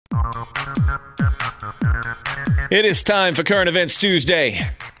It is time for Current Events Tuesday.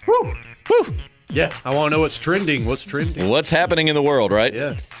 Woo. Woo. Yeah, I want to know what's trending. What's trending? What's happening in the world, right?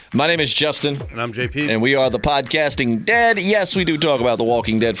 Yeah. My name is Justin. And I'm JP. And we are the Podcasting Dead. Yes, we do talk about The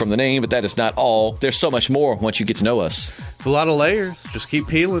Walking Dead from the name, but that is not all. There's so much more once you get to know us. It's a lot of layers. Just keep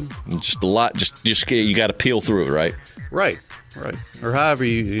peeling. Just a lot. Just you got to peel through it, right? Right. Or however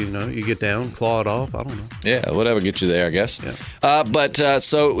you get down, claw it off. I don't know. Yeah, whatever gets you there, I guess. Yeah.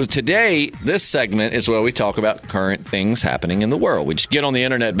 So today, this segment is where we talk about current things happening in the world. We just get on the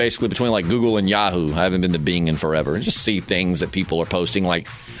internet basically between like Google and Yahoo. I haven't been to Bing in forever. And just see things that people are posting, like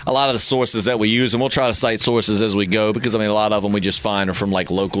a lot of the sources that we use. And we'll try to cite sources as we go because, I mean, a lot of them we just find are from like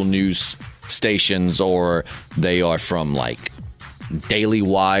local news stations or they are from like Daily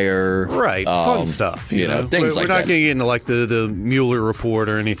Wire. Right. Fun stuff. You know, things like that. We're not going to get into like the Mueller report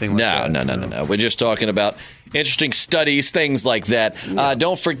or anything like that. No. We're just talking about interesting studies, things like that. Yeah.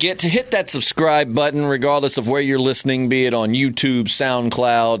 Don't forget to hit that subscribe button regardless of where you're listening, be it on YouTube,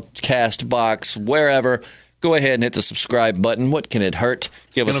 SoundCloud, CASTBOX, wherever. Go ahead and hit the subscribe button. What can it hurt?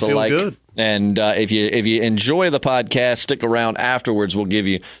 Give us a like. Good. And if you enjoy the podcast, stick around afterwards. We'll give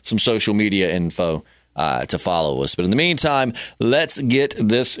you some social media info to follow us. But in the meantime, let's get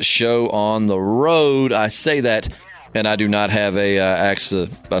this show on the road. I say that, and I do not have a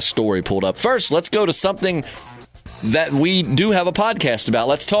story pulled up. First, let's go to something that we do have a podcast about.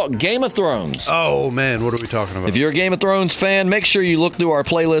 Let's talk Game of Thrones. Oh, man, what are we talking about? If you're a Game of Thrones fan, make sure you look through our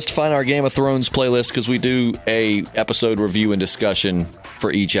playlist, find our Game of Thrones playlist, because we do a episode review and discussion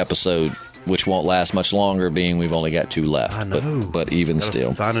for each episode, which won't last much longer, being we've only got 2 left. I know. But even Gotta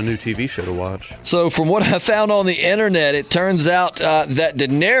still. Find a new TV show to watch. So from what I found on the internet, it turns out that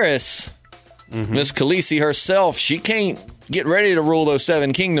Daenerys, Miss Khaleesi herself, she can't get ready to rule those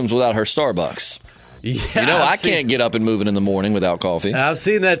 7 kingdoms without her Starbucks. Yeah, I can't get up and moving in the morning without coffee. I've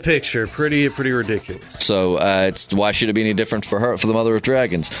seen that picture. Pretty ridiculous. So why should it be any different for her, for the Mother of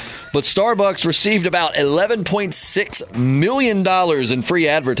Dragons? But Starbucks received about $11.6 million in free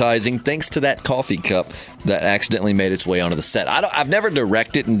advertising thanks to that coffee cup that accidentally made its way onto the set. I've never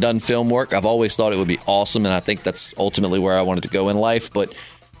directed and done film work. I've always thought it would be awesome, and I think that's ultimately where I wanted to go in life. But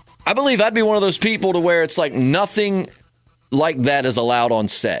I believe I'd be one of those people to where it's like nothing like that is allowed on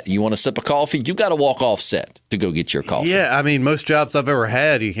set. You want a sip of coffee, you got to walk off set to go get your coffee. Yeah, I mean, most jobs I've ever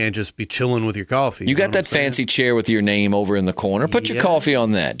had, you can't just be chilling with your coffee. You got that fancy chair with your name over in the corner. Put your coffee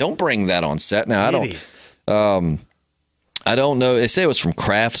on that. Don't bring that on set. Now, I don't know. They say it was from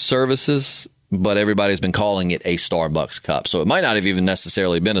Craft Services, but everybody's been calling it a Starbucks cup. So it might not have even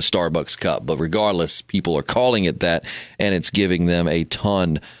necessarily been a Starbucks cup, but regardless, people are calling it that, and it's giving them a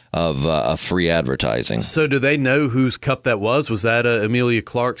ton of free advertising. So do they know whose cup that was? Was that Amelia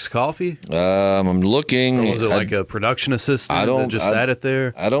Clark's coffee? I'm looking. Or was it like a production assistant that just sat it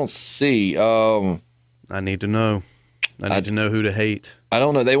there? I don't see. I need to know. I need to know who to hate. I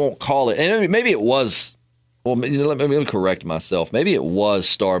don't know. They won't call it. And maybe it was. Well, let me correct myself. Maybe it was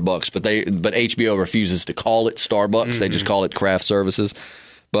Starbucks, but HBO refuses to call it Starbucks. They just call it Craft Services.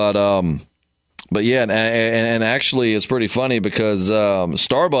 But yeah, and actually it's pretty funny because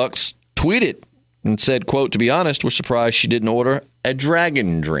Starbucks tweeted and said, quote, "To be honest, we're surprised she didn't order a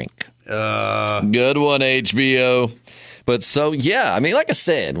dragon drink." Good one, HBO. But so, yeah, I mean, like I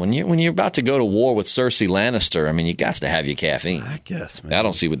said, when you're about to go to war with Cersei Lannister, I mean, you got to have your caffeine. I guess, man. I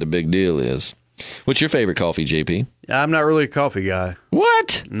don't see what the big deal is. What's your favorite coffee, JP? Yeah, I'm not really a coffee guy.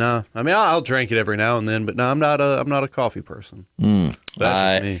 What? No, I mean I'll drink it every now and then, but no, I'm not a coffee person.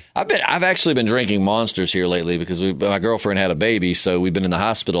 That's me. I've actually been drinking Monsters here lately because my girlfriend had a baby, so we've been in the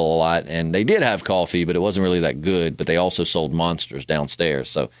hospital a lot, and they did have coffee, but it wasn't really that good. But they also sold Monsters downstairs,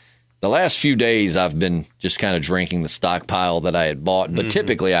 so the last few days I've been just kind of drinking the stockpile that I had bought. But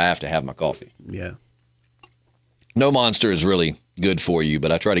typically I have to have my coffee. Yeah. No Monster is really good for you,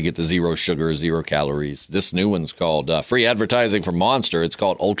 but I try to get the 0 sugar, 0 calories. This new one's called free advertising for Monster. It's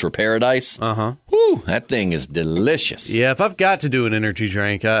called Ultra Paradise. Woo, that thing is delicious. Yeah, if I've got to do an energy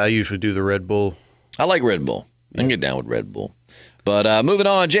drink, I usually do the Red Bull. I like Red Bull. I can get down with Red Bull. But moving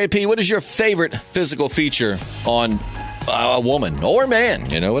on, JP, what is your favorite physical feature on a woman or man?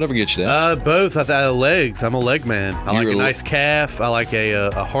 Whatever gets you there. Both. Legs. I'm a leg man. I like a nice calf. I like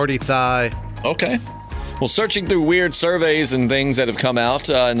a hearty thigh. Okay. Well, searching through weird surveys and things that have come out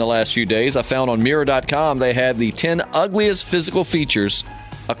in the last few days, I found on Mirror.com they had the 10 ugliest physical features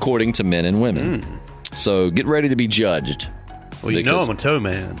according to men and women. So get ready to be judged. Well, I'm a toe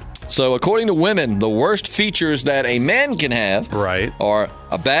man. So according to women, the worst features that a man can have are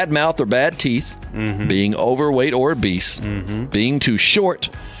a bad mouth or bad teeth, being overweight or obese, being too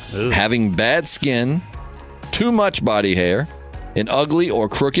short, having bad skin, too much body hair, an ugly or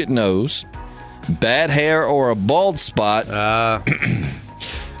crooked nose, bad hair or a bald spot.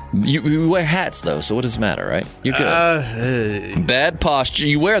 You wear hats, though, so what does it matter, right? You're good. Bad posture.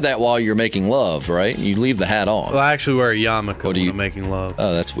 You wear that while you're making love, right? You leave the hat on. Well, I actually wear a yarmulke when I'm making love.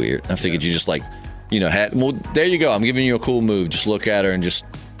 Oh, that's weird. I figured you just hat. Well, there you go. I'm giving you a cool move. Just look at her and just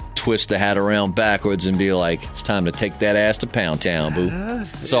twist the hat around backwards and be like, it's time to take that ass to Pound Town, boo.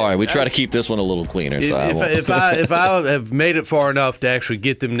 Sorry, we try to keep this one a little cleaner. If I have made it far enough to actually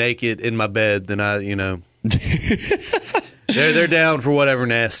get them naked in my bed, then they're down for whatever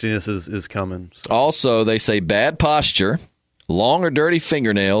nastiness is coming. So. Also, they say bad posture, long or dirty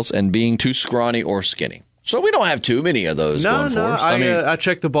fingernails, and being too scrawny or skinny. So we don't have too many of those going for us. I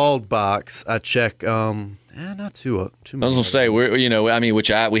check the bald box. I check, not too much. I was gonna say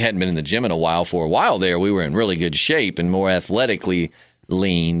we hadn't been in the gym in a while. For a while there, we were in really good shape and more athletically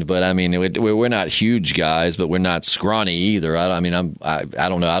leaned. But I mean, we're not huge guys, but we're not scrawny either. I don't know. I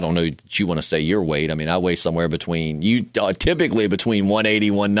don't know that you want to say your weight. I mean, I weigh somewhere between typically between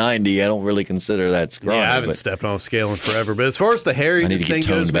 180, 190. I don't really consider that scrawny. Yeah, I haven't stepped on a scale in forever. But as far as the hairy thing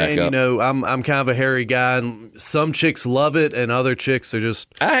goes, man, I'm kind of a hairy guy, and some chicks love it, and other chicks are just.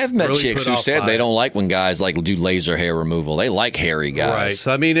 I have met chicks who said they don't like when guys do laser hair removal. They like hairy guys. Right.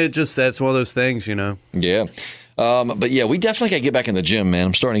 So I mean, that's one of those things, Yeah. But yeah, we definitely got to get back in the gym, man.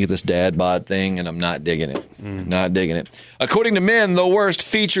 I'm starting to get this dad bod thing, and I'm not digging it. Not digging it. According to men, the worst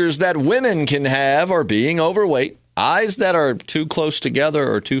features that women can have are being overweight, eyes that are too close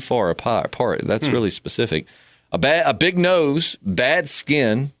together or too far apart. That's really specific. A big nose, bad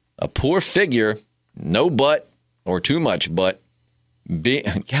skin, a poor figure, no butt or too much butt.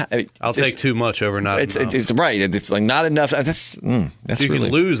 I'll take too much over not enough. It's right. It's like not enough. That's you can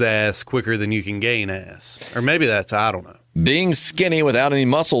lose ass quicker than you can gain ass. Or maybe I don't know. Being skinny without any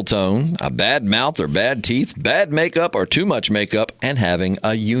muscle tone, a bad mouth or bad teeth, bad makeup or too much makeup, and having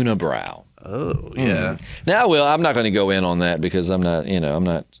a unibrow. Oh, yeah. Now, I'm not going to go in on that because I'm not.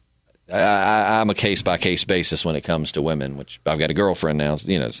 I'm a case-by-case basis when it comes to women, which I've got a girlfriend now,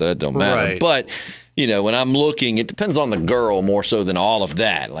 so that don't matter. Right. But, when I'm looking, it depends on the girl more so than all of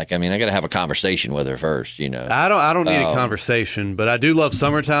that. I got to have a conversation with her first, I don't need a conversation, but I do love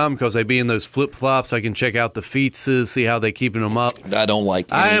summertime because they be in those flip-flops. I can check out the feetses, see how they keeping them up. I don't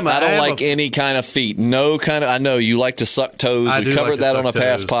like any kind of feet. No kind of. I know you like to suck toes. We covered that on a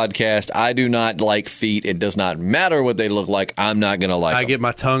past podcast. I do not like feet. It does not matter what they look like. I'm not going to like them. I get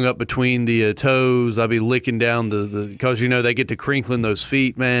my tongue up between the toes. I'll be licking down because they get to crinkling those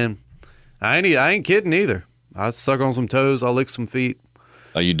feet, man. I ain't kidding either. I suck on some toes. I'll lick some feet.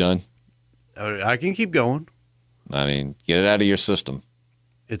 Are you done? I can keep going. I mean, get it out of your system.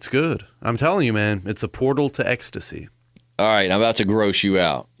 It's good. I'm telling you, man. It's a portal to ecstasy. All right, I'm about to gross you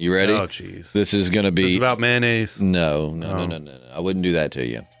out. You ready? Oh, jeez. This is going to be... It's about mayonnaise? No. I wouldn't do that to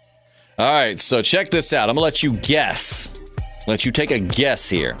you. All right, so check this out. I'm going to let you guess. Let you take a guess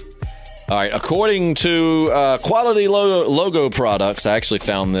here. All right, according to Quality Logo Products, I actually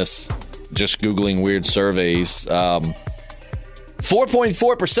found this just Googling weird surveys.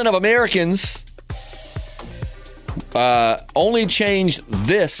 4.4% of Americans only change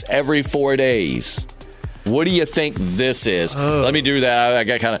this every 4 days. What do you think this is? Let me do that. I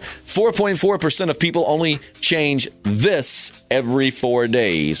got kind of 4.4% of people only change this every 4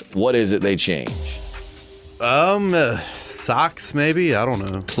 days. What is it they change? Socks, maybe? I don't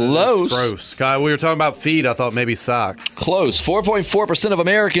know. Close. That's gross. God, we were talking about feet. I thought maybe socks. Close. 4.4% of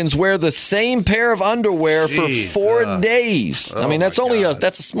Americans wear the same pair of underwear for 4 days. I mean, that's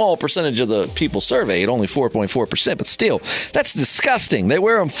a small percentage of the people surveyed, only 4.4%, but still, that's disgusting. They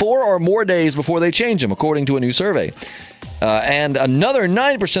wear them 4 or more days before they change them, according to a new survey. And another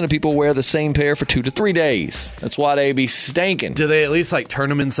 9% of people wear the same pair for 2 to 3 days. That's why they be stinking. Do they at least turn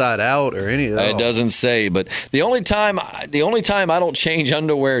them inside out or any of that? It doesn't say, but the only time I don't change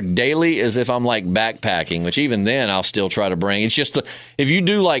underwear daily is if I'm backpacking, which even then I'll still try to bring. It's just if you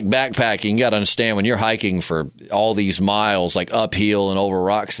do backpacking, you got to understand when you're hiking for all these miles uphill and over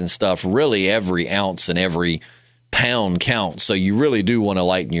rocks and stuff, really every ounce and every pound counts, so you really do want to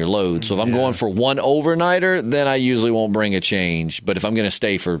lighten your load. So if I'm going for one overnighter, then I usually won't bring a change. But if I'm going to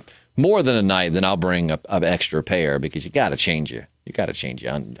stay for more than a night, then I'll bring an extra pair because you got to change your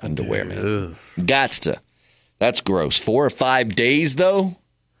underwear, man. Gots to. That's gross. 4 or 5 days though.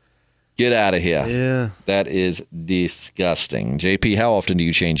 Get out of here. Yeah, that is disgusting. JP, how often do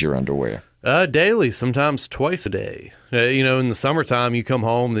you change your underwear? Daily, sometimes twice a day. In the summertime, you come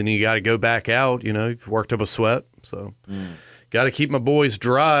home, then you got to go back out. You've worked up a sweat. So, got to keep my boys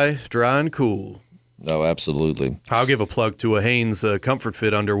dry and cool. Oh, absolutely. I'll give a plug to a Hanes Comfort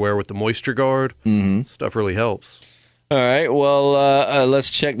Fit underwear with the moisture guard. Mm-hmm. Stuff really helps. All right. Well, let's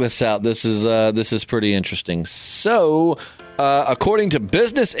check this out. This is pretty interesting. So, according to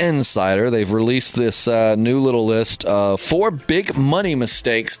Business Insider, they've released this new little list of 4 big money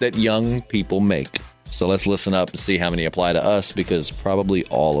mistakes that young people make. So let's listen up and see how many apply to us, because probably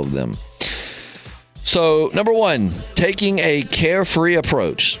all of them. So, number 1, taking a carefree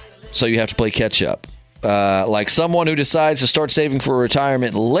approach. So you have to play catch up. Like someone who decides to start saving for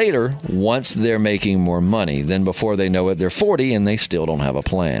retirement later once they're making more money. Then before they know it, they're 40 and they still don't have a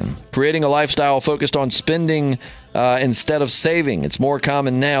plan. Creating a lifestyle focused on spending instead of saving. It's more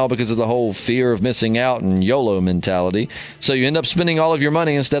common now because of the whole fear of missing out and YOLO mentality. So you end up spending all of your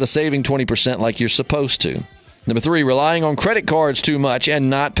money instead of saving 20% like you're supposed to. Number 3, relying on credit cards too much and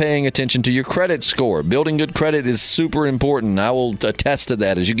not paying attention to your credit score. Building good credit is super important. I will attest to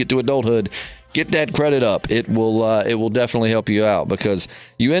that. As you get to adulthood, get that credit up. It will definitely help you out, because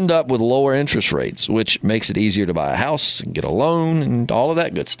you end up with lower interest rates, which makes it easier to buy a house and get a loan and all of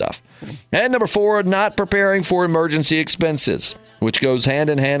that good stuff. And number 4, not preparing for emergency expenses, which goes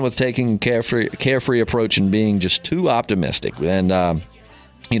hand in hand with taking a carefree approach and being just too optimistic. And,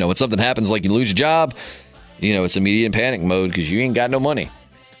 when something happens, like you lose your job, it's immediate panic mode because you ain't got no money.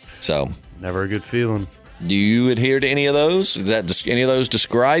 So, never a good feeling. Do you adhere to any of those? Any of those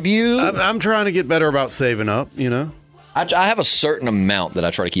describe you? I'm trying to get better about saving up, I have a certain amount that I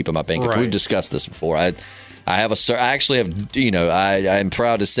try to keep in my bank account. Right. We've discussed this before. I actually have, I'm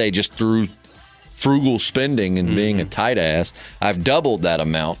proud to say, just through frugal spending and being a tight ass, I've doubled that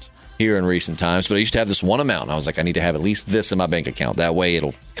amount here in recent times. But I used to have this one amount, and I was like, I need to have at least this in my bank account. That way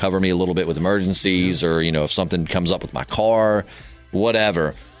it'll cover me a little bit with emergencies, or, if something comes up with my car,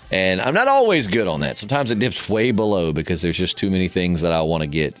 whatever. And I'm not always good on that. Sometimes it dips way below because there's just too many things that I want to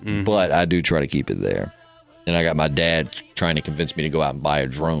get. But I do try to keep it there. And I got my dad trying to convince me to go out and buy a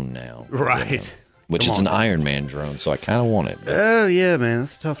drone now. Right. Which is an Iron Man drone, so I kind of want it. Oh, yeah, man.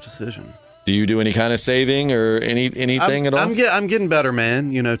 That's a tough decision. Do you do any kind of saving or anything at all? I'm getting better,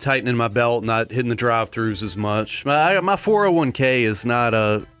 man. Tightening my belt, not hitting the drive-throughs as much. My 401k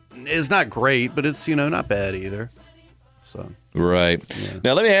is not great, but it's not bad either. So right. Yeah.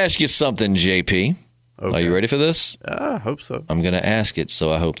 Now let me ask you something, JP. Okay. Are you ready for this? I hope so. I'm going to ask it,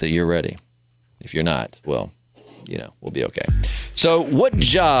 so I hope that you're ready. If you're not, well, we'll be okay. So, what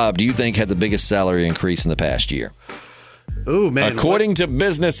job do you think had the biggest salary increase in the past year? Oh, man. According to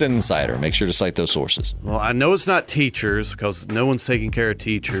Business Insider. Make sure to cite those sources. Well, I know it's not teachers, because no one's taking care of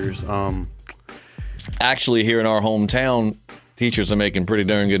teachers. Actually, here in our hometown, teachers are making pretty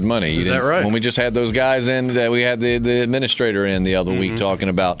darn good money. Is that right? When we just had those guys in, that we had the administrator in the other week talking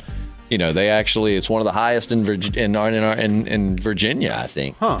about, they actually, it's one of the highest in Virginia, I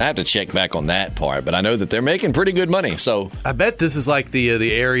think. Huh. I have to check back on that part, but I know that they're making pretty good money. So I bet this is like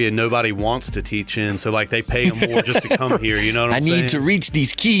the area nobody wants to teach in, so like they pay them more just to come here. You know what I'm saying? I need to reach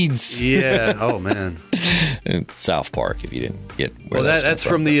these kids. Yeah. Oh man. South Park. If you didn't get where that's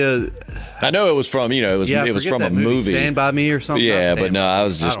from the. I know it was from it was from a movie. Stand By Me or something. Yeah, but no, I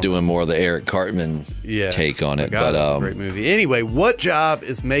was just doing more of the Eric Cartman take on it. But a great movie. Anyway, what job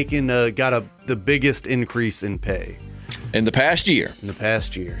is making got the biggest increase in pay in the past year? In the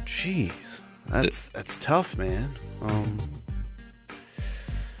past year, jeez, that's tough, man.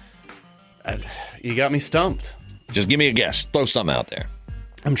 You got me stumped. Just give me a guess. Throw something out there.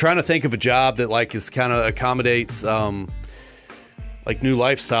 I'm trying to think of a job that is kind of accommodates like new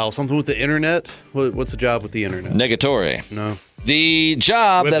lifestyle, something with the internet. What's a job with the internet? Negatory. No. The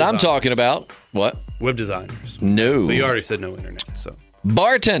job Web that designers. I'm talking about. What? Web designers. No. But you already said no internet, so.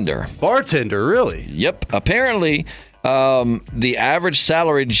 Bartender. Bartender, really? Yep. Apparently, the average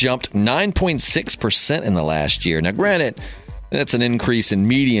salary jumped 9.6% in the last year. Now, granted, that's an increase in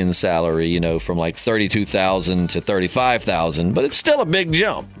median salary, from like $32,000 to $35,000, but it's still a big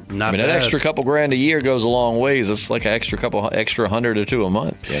jump. Not bad. That extra couple grand a year goes a long ways. It's like an extra $100 or $200 a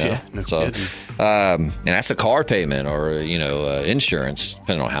month. Yeah, no kidding. And that's a car payment or insurance,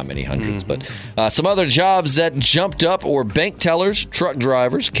 depending on how many hundreds. But some other jobs that jumped up were bank tellers, truck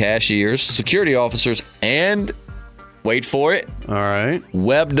drivers, cashiers, security officers, and wait for it. All right.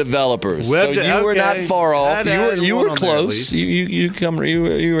 Web developers. So you were not far off. You were close. You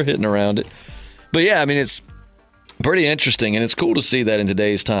were hitting around it. But yeah, I mean, it's pretty interesting, and it's cool to see that in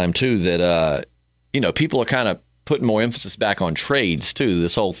today's time too. That people are kind of putting more emphasis back on trades too.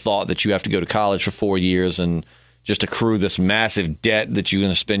 This whole thought that you have to go to college for 4 years and just accrue this massive debt that you're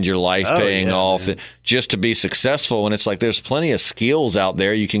going to spend your life paying off just to be successful. And it's like there's plenty of skills out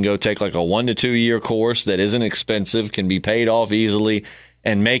there. You can go take like a 1 to 2 year course that isn't expensive, can be paid off easily,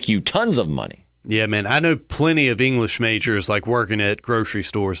 and make you tons of money. Yeah, man. I know plenty of English majors like working at grocery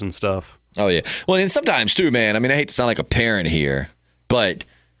stores and stuff. Oh, yeah. Well, and sometimes, too, man, I mean, I hate to sound like a parent here, but,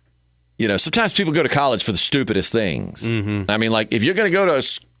 you know, sometimes people go to college for the stupidest things. Mm-hmm. I mean, like, if you're going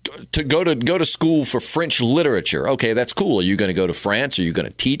to go to school for French literature, okay, that's cool. Are you going to go to France? Are you going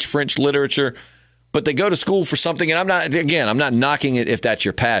to teach French literature? But they go to school for something, and I'm not knocking it if that's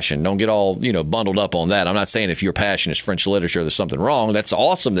your passion. Don't get all, you know, bundled up on that. I'm not saying if your passion is French literature, there's something wrong. That's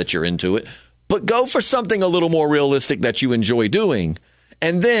awesome that you're into it. But go for something a little more realistic that you enjoy doing.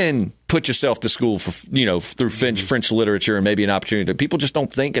 And then put yourself to school for, you know, through French literature and maybe an opportunity. People just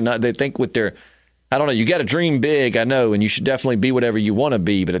don't think, and they think with their, I don't know, you got to dream big, I know, and you should definitely be whatever you want to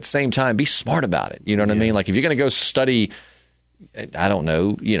be, but at the same time, be smart about it. You know what I mean? Like if you're going to go study, I don't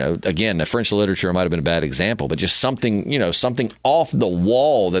know, you know, again, the French literature might have been a bad example, but just something, you know, something off the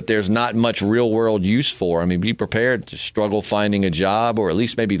wall that there's not much real world use for. I mean, be prepared to struggle finding a job, or at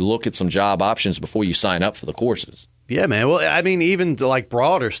least maybe look at some job options before you sign up for the courses. Yeah, man. Well, I mean, even to like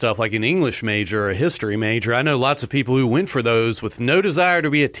broader stuff like an English major or a history major, I know lots of people who went for those with no desire to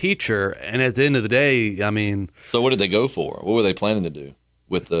be a teacher. And at the end of the day, I mean. So what did they go for? What were they planning to do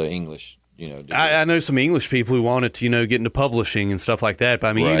with the English? You know, I know some English people who wanted to, you know, get into publishing and stuff like that. But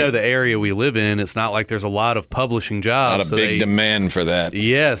I mean, right. You know, the area we live in, it's not like there's a lot of publishing jobs. Not a big demand for that.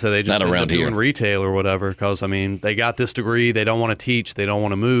 Yeah, so they just not end around up doing retail or whatever. Because, I mean, they got this degree. They don't want to teach. They don't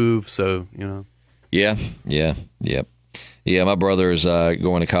want to move. So, you know. Yeah, my brother is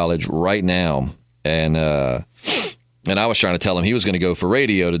going to college right now, and I was trying to tell him he was going to go for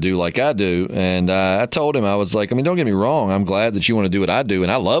radio to do like I do, and I told him, I was like, I mean, don't get me wrong, I'm glad that you want to do what I do,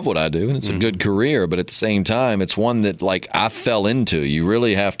 and I love what I do, and it's a good career, but at the same time, it's one that like I fell into. You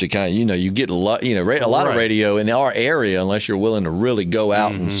really have to kind of, you know, you get a lot of radio in our area unless you're willing to really go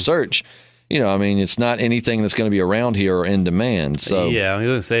out and search. You know, I mean, it's not anything that's going to be around here or in demand. So yeah, I was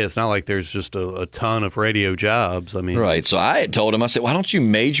going to say, it's not like there's just a ton of radio jobs. I mean, right. So I had told him, I said, why don't you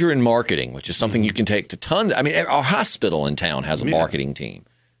major in marketing, which is something you can take to tons. I mean, our hospital in town has a marketing team,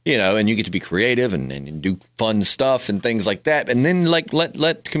 you know, and you get to be creative and do fun stuff and things like that. And then like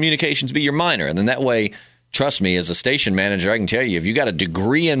let communications be your minor. And then that way, trust me, as a station manager, I can tell you, if you got a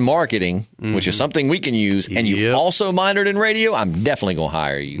degree in marketing, which is something we can use, and you also minored in radio, I'm definitely going to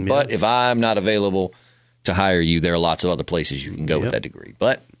hire you. Yep. But if I'm not available to hire you, there are lots of other places you can go with that degree.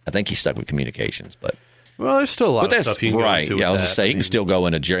 But I think he's stuck with communications. But well, there's still a lot of stuff you can go into. Yeah, I was going to say, he can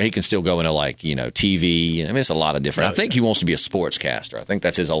still go into like, you know, TV. I mean, it's a lot of different. I think he wants to be a sportscaster. I think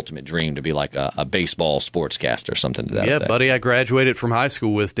that's his ultimate dream, to be like a baseball sportscaster or something to that effect. Yeah, buddy, I graduated from high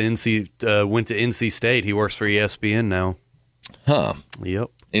school with went to NC State. He works for ESPN now. Huh. Yep.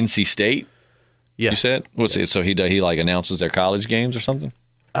 NC State? Yeah. You said? What's it? So he like announces their college games or something?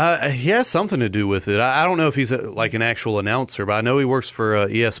 He has something to do with it. I don't know if he's like an actual announcer, but I know he works for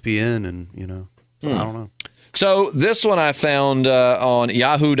ESPN, and, you know. So I don't know. So this one I found on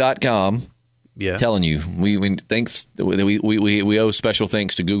Yahoo.com. Yeah, telling you, we owe special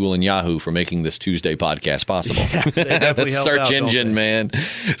thanks to Google and Yahoo for making this Tuesday podcast possible. Yeah, the search engine, man.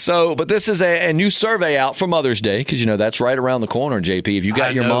 So, but this is a new survey out for Mother's Day, because you know that's right around the corner. JP, have you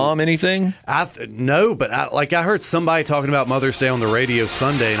got your mom anything? No, but I heard somebody talking about Mother's Day on the radio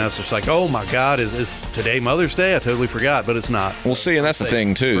Sunday, and I was just like, oh my God, is today Mother's Day? I totally forgot, but it's not. Well, see, and that's the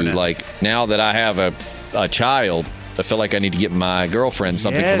thing too. Like now that I have a child, I feel like I need to get my girlfriend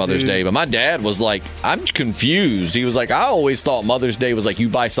something for Mother's Day. But my dad was like, I'm confused. He was like, I always thought Mother's Day was like you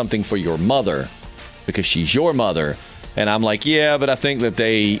buy something for your mother because she's your mother. And I'm like, yeah, but I think that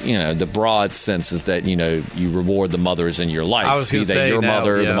they, you know, the broad sense is that, you know, you reward the mothers in your life. I was going to say your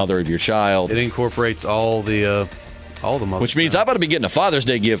mother, the mother of your child. It incorporates all the mothers. Which means I better be getting a Father's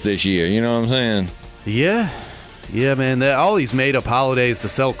Day gift this year. You know what I'm saying? Yeah. Yeah, man, all these made-up holidays to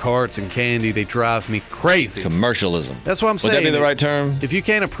sell carts and candy, they drive me crazy. Commercialism. That's what I'm saying. Would that be the right term? If you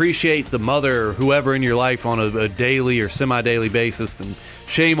can't appreciate the mother or whoever in your life on a daily or semi-daily basis, then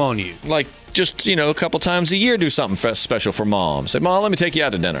shame on you. Like, just, you know, a couple times a year do something special for Mom. Say, Mom, let me take you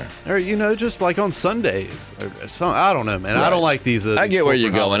out to dinner. Or, you know, just like on Sundays. I don't know, man. Right. I don't like these I get where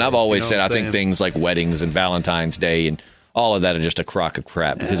you're going. I've always said I think things like weddings and Valentine's Day and all of that are just a crock of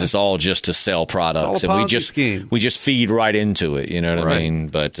crap because it's all just to sell products, and we just feed right into it. You know what I mean?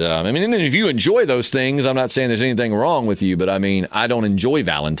 But I mean, if you enjoy those things, I'm not saying there's anything wrong with you, but I mean, I don't enjoy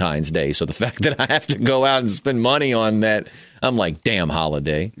Valentine's Day, so the fact that I have to go out and spend money on that, I'm like, damn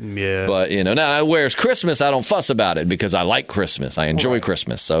holiday. Yeah. But, you know, now whereas Christmas, I don't fuss about it because I like Christmas. I enjoy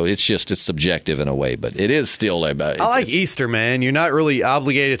Christmas. So it's subjective in a way, but it is still about. I like Easter, man. You're not really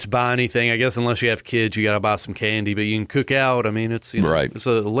obligated to buy anything. I guess unless you have kids, you got to buy some candy, but you can cook out. I mean, it's, you know, it's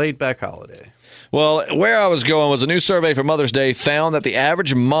a laid back holiday. Well, where I was going was a new survey for Mother's Day found that the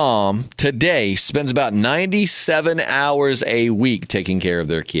average mom today spends about 97 hours a week taking care of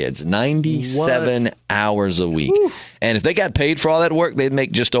their kids. 97 hours a week. Whew. And if they got paid for all that work, they'd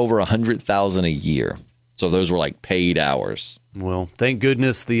make just over $100,000 a year. So those were like paid hours. Well, thank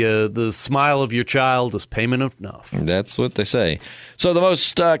goodness the smile of your child is payment enough. That's what they say. So the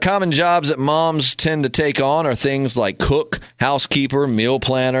most common jobs that moms tend to take on are things like cook, housekeeper, meal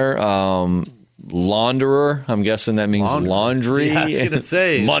planner, launderer. I'm guessing that means laundry. Yeah, I was going to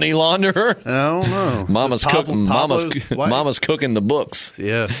say. Money launderer. I don't know. Mama's cooking the books.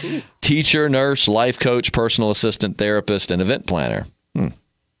 Yeah. Teacher, nurse, life coach, personal assistant, therapist, and event planner.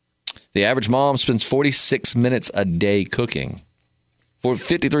 The average mom spends 46 minutes a day cooking.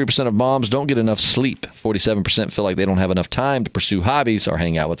 53% of moms don't get enough sleep. 47% feel like they don't have enough time to pursue hobbies or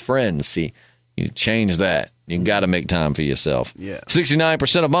hang out with friends. See, you change that. You got to make time for yourself. Yeah.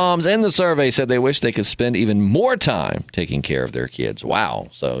 69% of moms in the survey said they wish they could spend even more time taking care of their kids. Wow.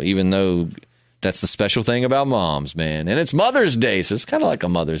 So even though that's the special thing about moms, man. And it's Mother's Day, so it's kind of like a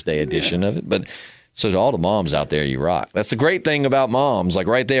Mother's Day edition of it. But so to all the moms out there, you rock. That's the great thing about moms. Like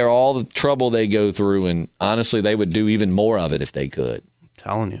right there, all the trouble they go through, and honestly, they would do even more of it if they could. I'm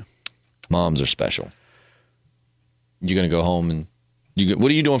telling you. Moms are special. You're going to go home and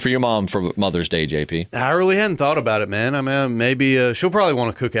what are you doing for your mom for Mother's Day, JP? I really hadn't thought about it, man. I mean, maybe she'll probably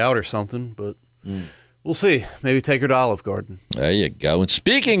want to cook out or something, but we'll see. Maybe take her to Olive Garden. There you go. And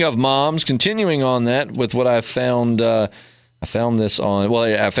speaking of moms, continuing on that with what I found, I found this on,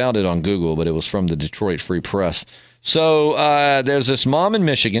 I found it on Google, but it was from the Detroit Free Press. So there's this mom in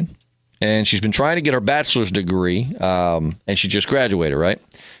Michigan, and she's been trying to get her bachelor's degree, and she just graduated, right?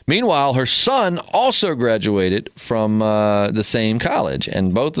 Meanwhile, her son also graduated from the same college,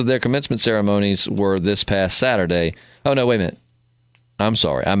 and both of their commencement ceremonies were this past Saturday. Oh, no, wait a minute. I'm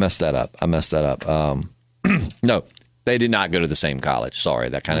sorry. I messed that up. No, they did not go to the same college. Sorry,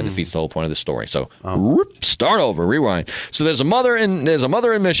 that kind of defeats the whole point of the story. So start over, rewind. So there's a mother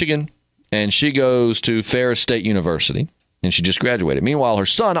in Michigan, and she goes to Ferris State University, and she just graduated. Meanwhile, her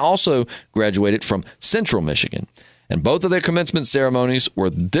son also graduated from Central Michigan. And both of their commencement ceremonies were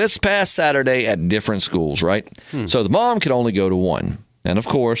this past Saturday at different schools, right? So the mom could only go to one. And, of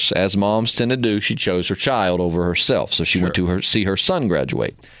course, as moms tend to do, she chose her child over herself. So she went to see her son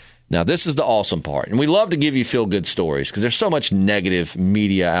graduate. Now, this is the awesome part. And we love to give you feel-good stories because there's so much negative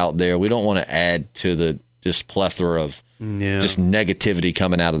media out there. We don't want to add to the just plethora of just negativity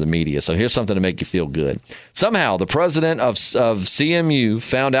coming out of the media. So here's something to make you feel good. Somehow, the president of CMU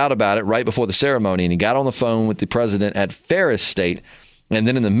found out about it right before the ceremony, and he got on the phone with the president at Ferris State. And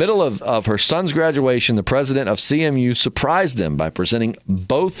then in the middle of her son's graduation, the president of CMU surprised them by presenting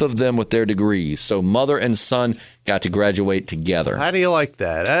both of them with their degrees. So mother and son got to graduate together. How do you like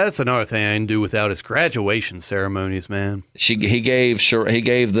that? That's another thing I didn't do without his graduation ceremonies, man. He gave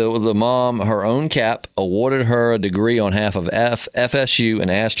the mom her own cap, awarded her a degree on half of FSU, and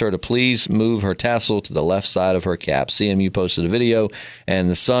asked her to please move her tassel to the left side of her cap. CMU posted a video, and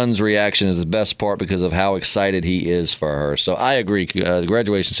the son's reaction is the best part because of how excited he is for her. So I agree. The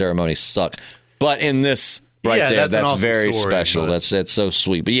graduation ceremonies suck, but in this that's awesome very story, special. That's so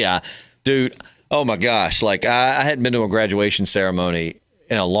sweet. But yeah, dude. Oh, my gosh. Like, I hadn't been to a graduation ceremony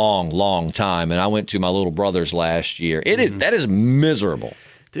in a long, long time, and I went to my little brother's last year. That is miserable.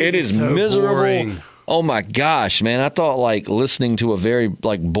 Dude, it is so miserable. Boring. Oh, my gosh, man. I thought, like, listening to a very,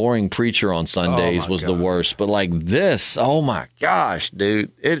 like, boring preacher on Sundays was the worst. But, like, this, oh, my gosh,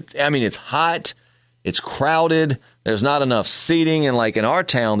 dude. It's hot. It's crowded. There's not enough seating. And, like, in our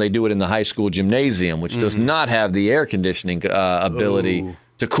town, they do it in the high school gymnasium, which does not have the air conditioning ability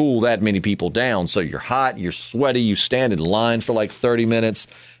to cool that many people down. So you're hot, you're sweaty, you stand in line for like 30 minutes.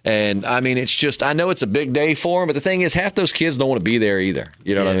 And I mean, it's just, I know it's a big day for them, but the thing is, half those kids don't want to be there either.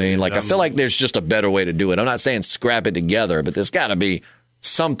 You know what I mean? Like, I feel like there's just a better way to do it. I'm not saying scrap it together, but there's got to be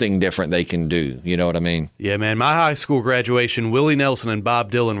something different they can do. You know what I mean? Yeah, man. My high school graduation, Willie Nelson and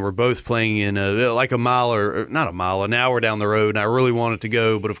Bob Dylan were both playing in an hour down the road. And I really wanted to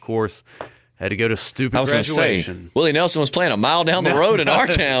go, but of course, had to go to stupid graduation. Say, Willie Nelson was playing a mile down the road in our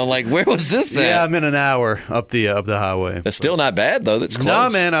town. Like, where was this at? Yeah, I'm in an hour up the highway. That's still not bad, though. That's close. Nah,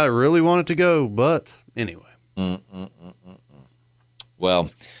 man, I really wanted to go, but anyway. Well,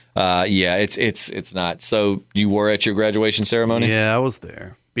 it's not. So you were at your graduation ceremony? Yeah, I was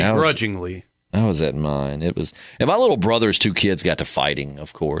there. Begrudgingly. I was at mine. And my little brother's two kids got to fighting,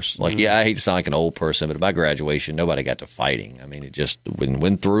 of course. Like, I hate to sound like an old person, but at my graduation, nobody got to fighting. I mean, it just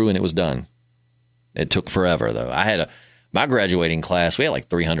went through and it was done. It took forever, though. My graduating class, we had like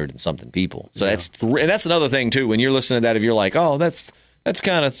 300 and something people. So that's another thing too. When you're listening to that, if you're like, oh, that's That's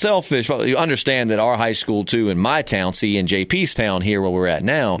kind of selfish. But you understand that our high school, too, in my town, in Jpslim here where we're at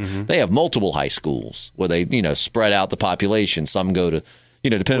now, they have multiple high schools where they, spread out the population. Some go to,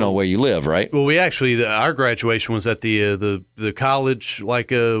 depending on where you live, right? Well, we actually, our graduation was at the college,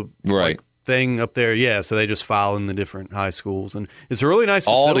 right. Thing up there. Yeah, so they just file in the different high schools. And it's a really nice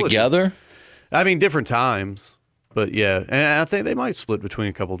facility. All together? I mean, different times. But yeah, and I think they might split between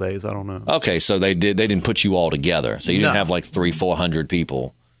a couple days. I don't know. Okay, so they didn't put you all together. So you didn't have like 300-400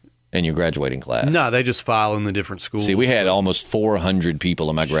 people in your graduating class. No, they just file in the different schools. See, we had almost 400 people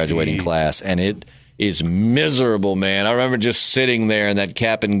in my graduating class, and it is miserable, man. I remember just sitting there in that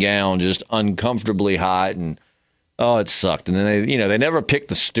cap and gown, just uncomfortably hot, and it sucked. And then they never pick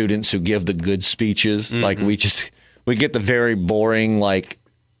the students who give the good speeches. Like we get the very boring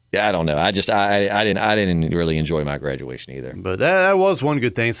I don't know. I didn't really enjoy my graduation either. But that was one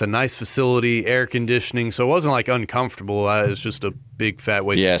good thing. It's a nice facility, air conditioning, so it wasn't uncomfortable. It's just a big fat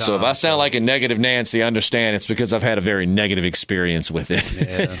waste of time. So if I sound like a negative Nancy, understand it's because I've had a very negative experience with it.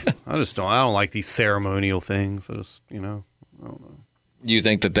 Yeah, I don't like these ceremonial things. I just, I don't know. You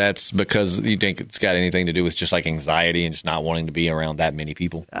think that's because you think it's got anything to do with just anxiety and just not wanting to be around that many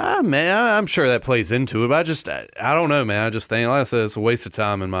people? Man, I'm sure that plays into it. But I don't know, man. I just think, like I said, it's a waste of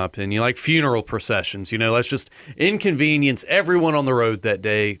time in my opinion. Like funeral processions, let's just inconvenience everyone on the road that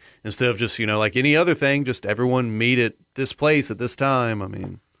day instead of just, like any other thing, just everyone meet at this place at this time. I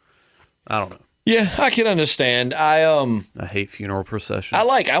mean, I don't know. Yeah, I can understand. I hate funeral processions.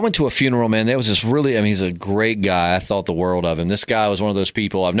 I went to a funeral, man. There was this he's a great guy. I thought the world of him. This guy was one of those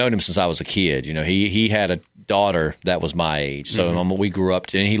people. I've known him since I was a kid. He had a daughter that was my age. So we grew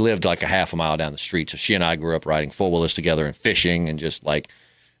up, and he lived like a half a mile down the street. So she and I grew up riding four-wheelers together and fishing and just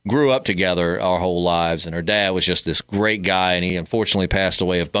grew up together our whole lives. And her dad was just this great guy, and he unfortunately passed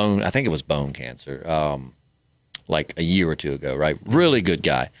away of I think it was bone cancer, like a year or two ago, right? Really good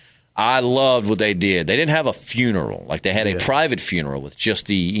guy. I loved what they did. They didn't have a funeral. They had a private funeral with just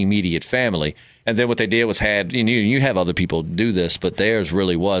the immediate family. And then what they did was you have other people do this, but theirs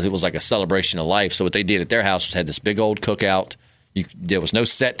really was. It was like a celebration of life. So what they did at their house was had this big old cookout. There was no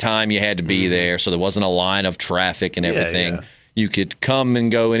set time you had to be there, so there wasn't a line of traffic and everything. Yeah. You could come and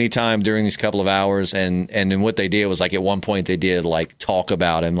go anytime during these couple of hours. And then what they did was at one point they did talk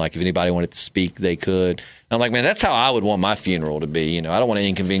about him. If anybody wanted to speak, they could. And I'm like, man, that's how I would want my funeral to be. I don't want to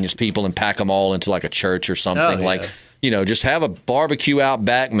inconvenience people and pack them all into a church or something. Just have a barbecue out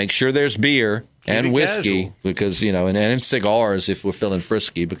back, make sure there's beer and whiskey casual. Because, and cigars if we're feeling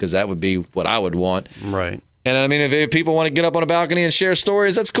frisky, because that would be what I would want. Right. And I mean, if people want to get up on a balcony and share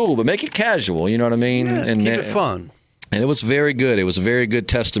stories, that's cool, but make it casual. You know what I mean? Yeah, and keep it fun. And it was very good. It was a very good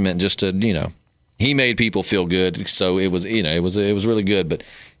testament just to, he made people feel good. So it was, it was really good. But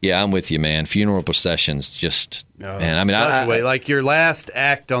yeah, I'm with you, man. Funeral processions just, man. I mean, your last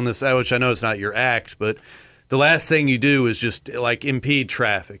act on this, which I know it's not your act, but the last thing you do is just impede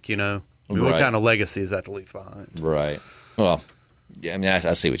traffic, I mean, what kind of legacy is that to leave behind? Right. Well, yeah, I mean,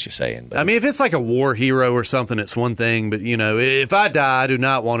 I see what you're saying. But I mean, if it's like a war hero or something, it's one thing. But, if I die, I do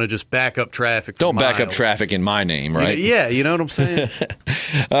not want to just back up traffic. Don't back up traffic in my name, right? Yeah, you know what I'm saying?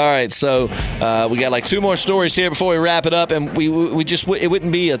 All right, so we got 2 more stories here before we wrap it up. And it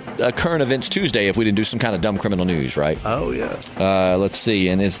wouldn't be a current events Tuesday if we didn't do some kind of dumb criminal news, right? Oh, yeah. Let's see.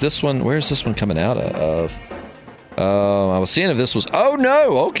 And where's this one coming out of? I was seeing if this was... Oh,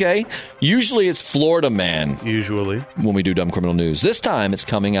 no. Okay. Usually it's Florida Man. Usually. When we do dumb criminal news. This time it's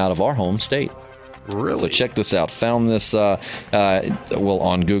coming out of our home state. Really? So check this out. Found this,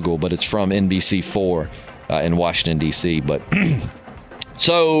 on Google, but it's from NBC4 in Washington, D.C. But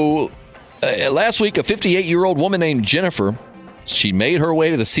so last week, a 58-year-old woman named Jennifer, she made her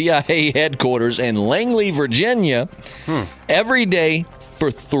way to the CIA headquarters in Langley, Virginia, every day for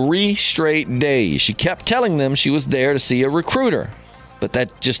 3 straight days. She kept telling them she was there to see a recruiter, but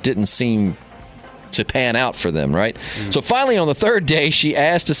that just didn't seem to pan out for them, right? So finally, on the 3rd day, she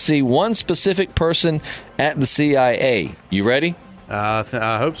asked to see one specific person at the CIA. You ready?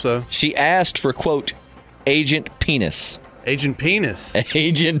 I hope so. She asked for, quote, Agent Penis. Agent Penis?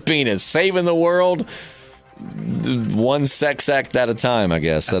 Agent Penis. Saving the world one sex act at a time, I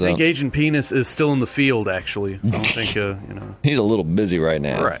guess. I think Agent Penis is still in the field, actually. I don't think, He's a little busy right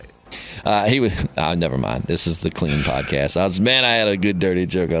now. Right. He was. Never mind. This is the clean podcast. I had a good dirty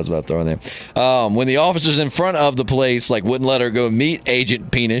joke I was about to throw in there. When the officers in front of the place wouldn't let her go meet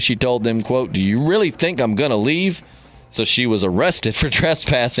Agent Penis, she told them, quote, "Do you really think I'm gonna leave?" So she was arrested for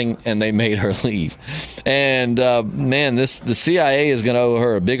trespassing, and they made her leave. And the CIA is going to owe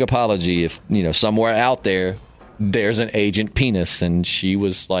her a big apology if somewhere out there's an Agent Penis, and she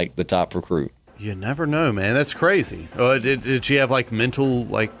was the top recruit. You never know, man. That's crazy. Did she have like mental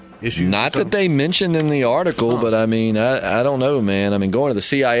issues? Not that they mentioned in the article, but I mean, I don't know, man. I mean, going to the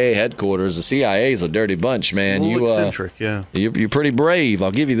CIA headquarters, the CIA is a dirty bunch, man. You eccentric, yeah. You're pretty brave.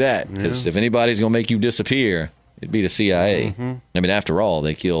 I'll give you that. Because if anybody's gonna make you disappear, it'd be the CIA. Mm-hmm. I mean, after all,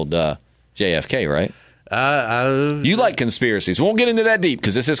 they killed JFK, right? You like conspiracies. We won't get into that deep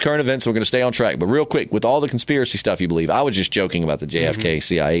because this is current events, so we're going to stay on track. But real quick, with all the conspiracy stuff you believe, I was just joking about the JFK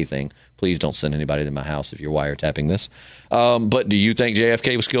CIA thing. Please don't send anybody to my house if you're wiretapping this. But do you think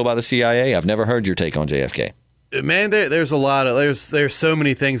JFK was killed by the CIA? I've never heard your take on JFK. Man, there's a lot of there's so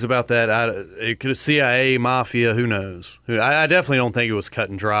many things about that. It could have CIA, mafia, who knows? I definitely don't think it was cut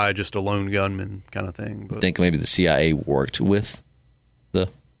and dry, just a lone gunman kind of thing. But I think maybe the CIA worked with the.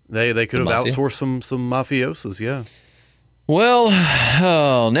 They could have outsourced some mafiosos, yeah. Well,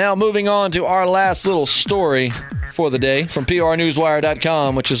 now moving on to our last little story for the day from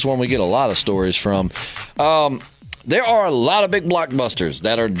prnewswire.com, which is one we get a lot of stories from. There are a lot of big blockbusters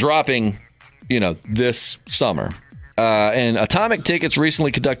that are dropping, this summer. And Atomic Tickets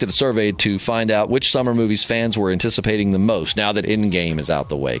recently conducted a survey to find out which summer movies fans were anticipating the most now that Endgame is out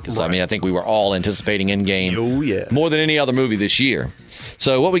the way. Because, I think we were all anticipating Endgame more than any other movie this year.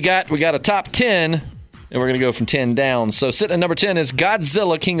 So what we got a top 10, and we're going to go from 10 down. So sitting at number 10 is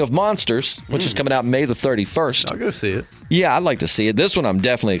Godzilla, King of Monsters, which is coming out May the 31st. I'll go see it. Yeah, I'd like to see it. This one I'm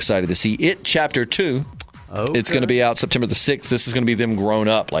definitely excited to see. It Chapter 2. Okay. It's going to be out September the 6th. This is going to be them grown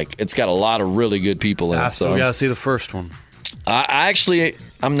up. It's got a lot of really good people in it. I still got to see the first one.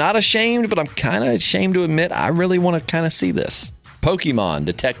 I'm not ashamed, but I'm kind of ashamed to admit I really want to kind of see this. Pokemon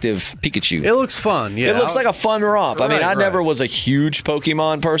Detective Pikachu. It looks fun, yeah. It looks like a fun romp. Right, I never was a huge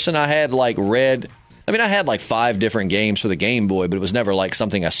Pokemon person. I had I had 5 different games for the Game Boy, but it was never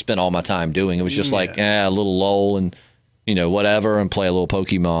something I spent all my time doing. It was just a little lull and whatever, and play a little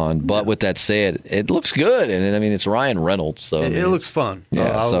Pokemon. But with that said, it looks good, and it's Ryan Reynolds, so it looks fun.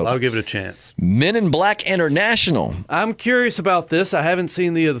 Yeah, I'll give it a chance. Men in Black International. I'm curious about this. I haven't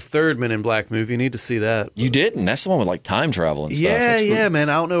seen the third Men in Black movie. You need to see that. You didn't? That's the one with time travel and stuff. Yeah, man.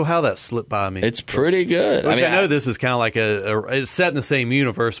 I don't know how that slipped by me. It's pretty good. I know this is kind of like it's set in the same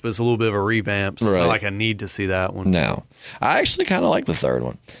universe, but it's a little bit of a revamp. So it's not like I need to see that one. No, I actually kind of like the third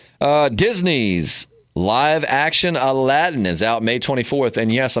one. Disney's live action Aladdin is out May 24th,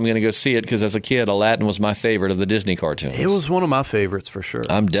 and yes, I'm going to go see it because as a kid, Aladdin was my favorite of the Disney cartoons. It was one of my favorites for sure.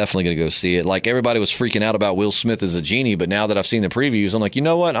 I'm definitely going to go see it. Everybody was freaking out about Will Smith as a genie, but now that I've seen the previews, I'm like, you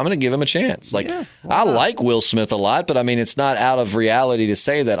know what? I'm going to give him a chance. I like Will Smith a lot, but it's not out of reality to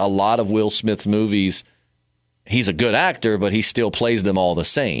say that a lot of Will Smith's movies, he's a good actor, but he still plays them all the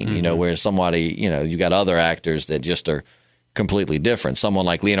same. Whereas somebody, you got other actors that just are completely different. Someone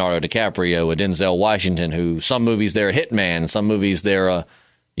like Leonardo DiCaprio, a Denzel Washington, who some movies they're a hitman, some movies they're a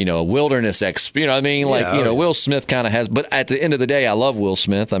wilderness Will Smith kind of has, but at the end of the day, I love Will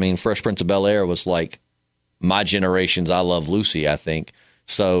Smith. Fresh Prince of Bel-Air was my generation's I Love Lucy, I think.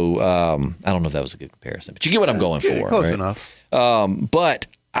 So I don't know if that was a good comparison, but you get what I'm going for. Close right? enough. But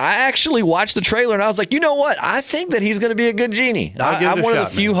I actually watched the trailer and I was like, you know what? I think that he's going to be a good genie. I'm one of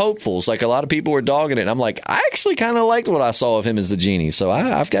the few hopefuls. A lot of people were dogging it. And I'm like, I actually kind of liked what I saw of him as the genie. So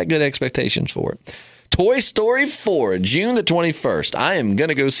I've got good expectations for it. Toy Story 4, June the 21st. I am going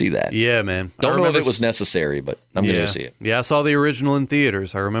to go see that. Yeah, man. Don't know if it was necessary, but I'm going to go see it. Yeah, I saw the original in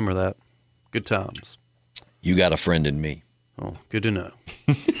theaters. I remember that. Good times. You got a friend in me. Oh, good to know.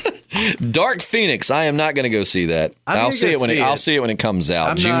 Dark Phoenix. I am not going to go see that. I'll see it when it comes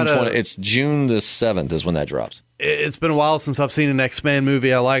out. It's June the 7th is when that drops. It's been a while since I've seen an X-Men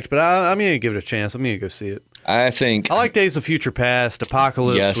movie I liked, but I'm going to give it a chance. I'm going to go see it. I like Days of Future Past.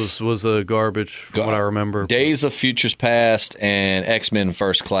 Apocalypse was a garbage from what I remember. Days of Futures Past and X-Men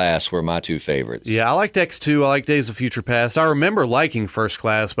First Class were my two favorites. Yeah, I liked X2. I like Days of Future Past. I remember liking First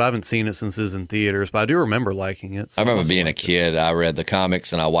Class, but I haven't seen it since it's in theaters. But I do remember liking it. So I remember being a kid. I read the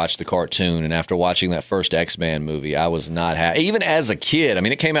comics and I watched the cartoon. And after watching that first X-Men movie, I was not happy. Even as a kid.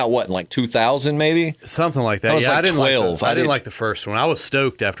 It came out, in 2000 maybe? Something like that. I didn't 12. I didn't like the first one. I was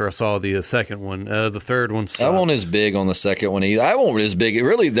stoked after I saw the second one. The third one sucked. I wasn't as big on the second one either. I wasn't as big.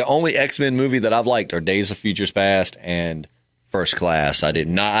 Really, the only X-Men movie that I've liked are Days of Futures Past and First Class. I did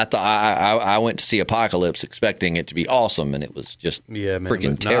not. I went to see Apocalypse expecting it to be awesome, and it was just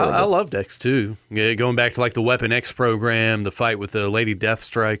freaking terrible. I loved X2. Yeah, going back to the Weapon X program, the fight with the Lady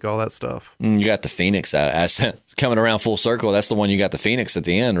Deathstrike, all that stuff. You got the Phoenix. It's coming around full circle. That's the one you got the Phoenix at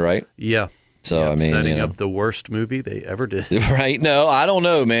the end, right? Yeah. So setting up the worst movie they ever did. Right? No, I don't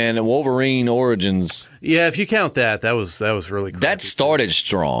know, man. Wolverine Origins. Yeah, if you count that was really crappy. That started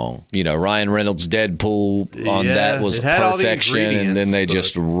strong. Ryan Reynolds' Deadpool on that was perfection, and then they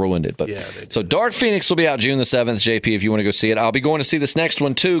just ruined it. But so Dark Phoenix will be out June the 7th, JP, if you want to go see it. I'll be going to see this next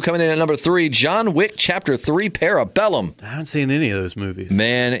one, too. Coming in at number 3, John Wick Chapter 3 Parabellum. I haven't seen any of those movies.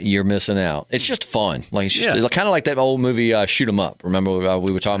 Man, you're missing out. It's just fun. Like it's just kind of like that old movie Shoot 'Em Up. Remember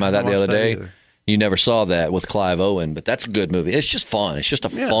we were talking about that the other day? You never saw that with Clive Owen, but that's a good movie. It's just fun. It's just a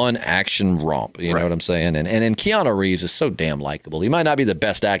fun action romp. You know what I'm saying? And Keanu Reeves is so damn likable. He might not be the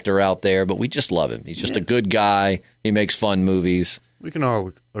best actor out there, but we just love him. He's just a good guy. He makes fun movies. We can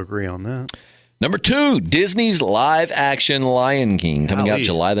all agree on that. Number 2, Disney's live-action Lion King coming out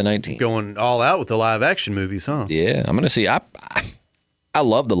July the 19th. Going all out with the live-action movies, huh? Yeah, I'm going to see. I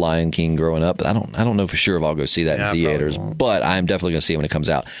love The Lion King growing up, but I don't know for sure if I'll go see that in theaters. But I'm definitely going to see it when it comes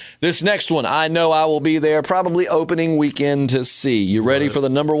out. This next one, I know I will be there probably opening weekend to see. You ready for the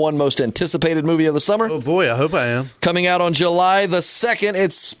number 1 most anticipated movie of the summer? Oh, boy, I hope I am. Coming out on July the 2nd,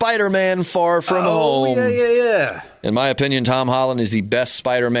 it's Spider-Man Far From Home. Yeah. In my opinion, Tom Holland is the best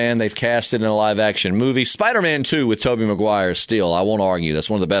Spider-Man they've casted in a live-action movie. Spider-Man 2 with Tobey Maguire still, I won't argue, that's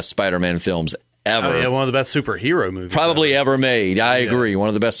one of the best Spider-Man films ever. Oh, yeah, one of the best superhero movies. Probably ever made. I agree. One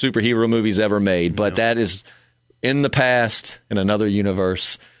of the best superhero movies ever made. But that is in the past, in another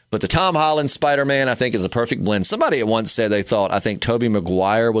universe. But the Tom Holland Spider-Man, I think, is a perfect blend. Somebody at once said they thought, I think Tobey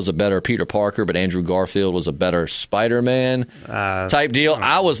Maguire was a better Peter Parker, but Andrew Garfield was a better Spider-Man type deal.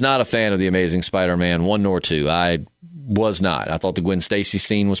 I was not a fan of The Amazing Spider-Man 1 nor 2. I was not. I thought the Gwen Stacy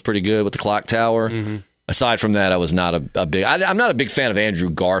scene was pretty good with the clock tower. Aside from that, I was not a big. I'm not a big fan of Andrew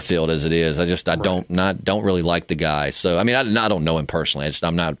Garfield as it is. I don't really like the guy. So I mean, I don't know him personally.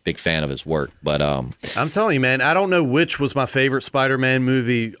 I'm not a big fan of his work. But I'm telling you, man, I don't know which was my favorite Spider-Man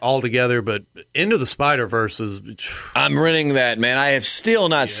movie altogether, but Into the Spider-Verse is. I'm renting that, man. I have still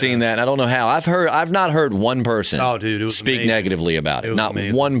not seen that. And I don't know how. I've not heard one person. Speak negatively about it. Not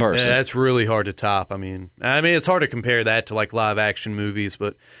amazing. One person. Yeah, that's really hard to top. I mean, it's hard to compare that to like live action movies,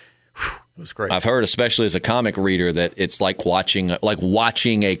 but. It was great. I've heard, especially as a comic reader, that it's like watching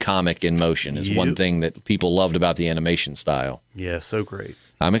a comic in motion is one thing that people loved about the animation style. Yeah, so great.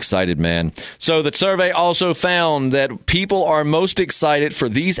 I'm excited, man. So the survey also found that people are most excited for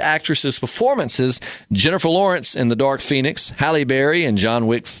these actresses' performances: Jennifer Lawrence in The Dark Phoenix, Halle Berry in John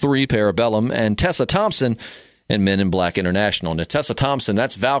Wick 3 Parabellum, and Tessa Thompson in Men in Black International. Now, Tessa Thompson,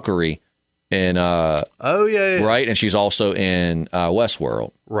 that's Valkyrie in right, and she's also in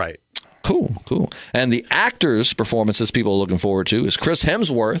Westworld. Right. Cool. And the actors' performances people are looking forward to is Chris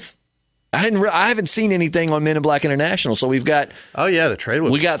Hemsworth. I haven't seen anything on Men in Black International, so we've got. Oh yeah, the trailer.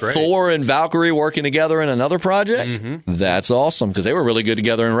 We got great. Thor and Valkyrie working together in another project. That's awesome because they were really good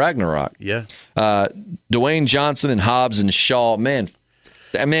together in Ragnarok. Yeah. Dwayne Johnson and Hobbs and Shaw. Man,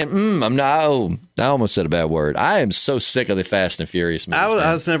 I almost said a bad word. I am so sick of the Fast and Furious movies.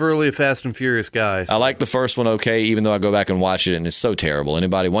 I was never really a Fast and Furious guy. So. I like the first one okay, even though I go back and watch it and it's so terrible.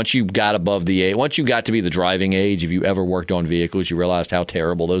 Once you got to be the driving age, if you ever worked on vehicles, you realized how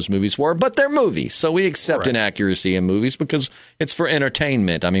terrible those movies were. But they're movies, so we accept inaccuracy in movies because it's for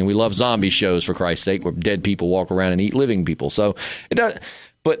entertainment. I mean, we love zombie shows, for Christ's sake, where dead people walk around and eat living people. So it does.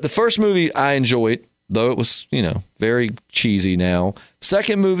 But the first movie I enjoyed, though it was, very cheesy now.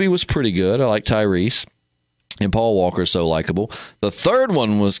 Second movie was pretty good. I like Tyrese. And Paul Walker's so likable. The third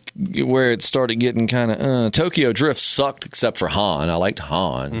one was where it started getting kind of... Tokyo Drift sucked except for Han. I liked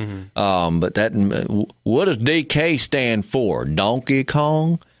Han. But that... What does DK stand for? Donkey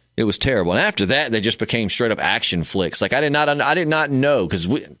Kong? It was terrible. And after that, they just became straight-up action flicks. Like, I did not know, because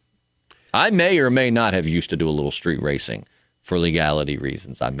I may or may not have used to do a little street racing for legality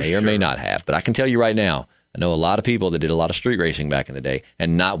reasons. I may or may not have. But I can tell you right now, I know a lot of people that did a lot of street racing back in the day,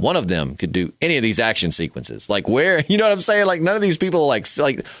 and not one of them could do any of these action sequences. Like where, you know what I'm saying? Like none of these people, like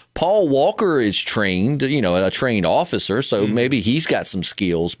Paul Walker is trained, a trained officer, so maybe he's got some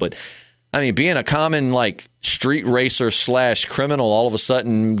skills. But I mean, being a common like street racer / criminal all of a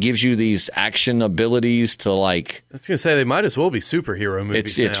sudden gives you these action abilities to like. I was gonna say they might as well be superhero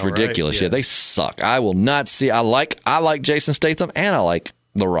movies. It's ridiculous. Right? Yeah, they suck. I will not see. I like Jason Statham and I like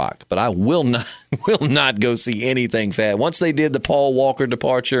The Rock, but I will not go see anything fat. Once they did the Paul Walker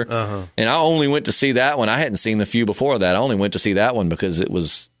departure, and I only went to see that one. I hadn't seen the few before that. I only went to see that one because it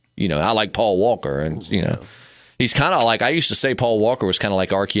was, I like Paul Walker, and he's kind of like, I used to say Paul Walker was kind of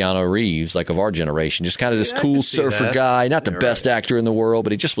like our Keanu Reeves, like of our generation, just kind of this cool surfer guy, not the best actor in the world,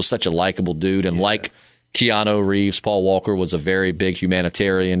 but he just was such a likable dude, and like Keanu Reeves, Paul Walker was a very big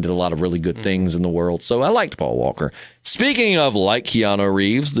humanitarian, did a lot of really good things in the world. So I liked Paul Walker. Speaking of like Keanu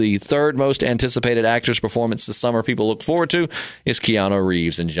Reeves, the third most anticipated actor's performance this summer people look forward to is Keanu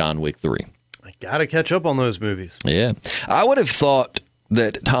Reeves in John Wick 3. I Got to catch up on those movies. Yeah. I would have thought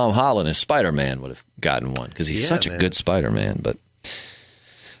that Tom Holland as Spider-Man would have gotten one because he's such a good Spider-Man. But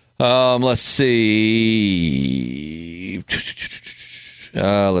let's see.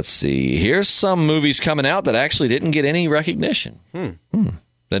 Here's some movies coming out that actually didn't get any recognition.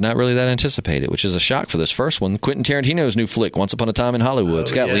 They're not really that anticipated, which is a shock for this first one. Quentin Tarantino's new flick, Once Upon a Time in Hollywood.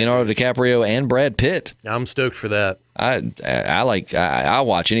 It's got Leonardo DiCaprio and Brad Pitt. I'm stoked for that. I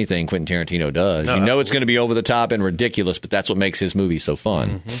watch anything Quentin Tarantino does. It's going to be over the top and ridiculous, but that's what makes his movie so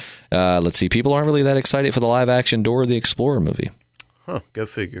fun. Let's see. People aren't really that excited for the live-action Dora the Explorer movie. Go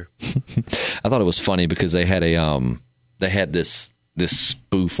figure. I thought it was funny because they had this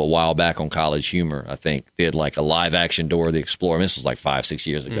spoof a while back on College Humor. I think they had like a live action Dora the Explorer. This was like 5-6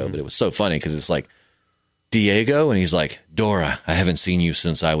 years ago, but it was so funny because it's like Diego and he's like, Dora, I haven't seen you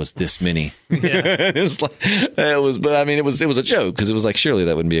since I was this many. It was a joke because it was like, surely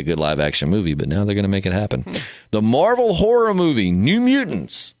that wouldn't be a good live action movie, but now they're going to make it happen. The Marvel horror movie, New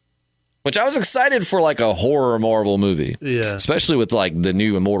Mutants, which I was excited for, like a horror Marvel movie. Yeah. Especially with like the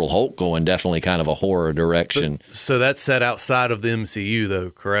new Immortal Hulk going definitely kind of a horror direction. So that's set outside of the MCU,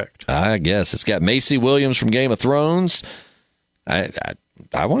 though, correct? I guess. It's got Macy Williams from Game of Thrones. I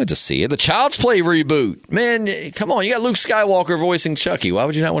wanted to see it. The Child's Play reboot. Man, come on. You got Luke Skywalker voicing Chucky. Why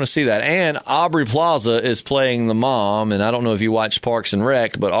would you not want to see that? And Aubrey Plaza is playing the mom. And I don't know if you watch Parks and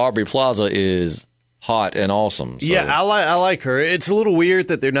Rec, but Aubrey Plaza is hot and awesome. So. Yeah, I like her. It's a little weird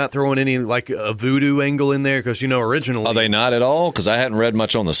that they're not throwing any like a voodoo angle in there because originally are they not at all? Because I hadn't read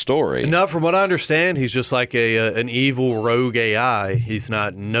much on the story. No, from what I understand, he's just like an evil rogue AI. He's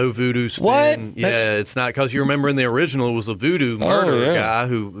no voodoo spin. What? Yeah, it's not because you remember in the original it was a voodoo murderer guy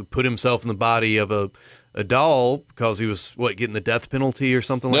who put himself in the body of a doll because he was getting the death penalty or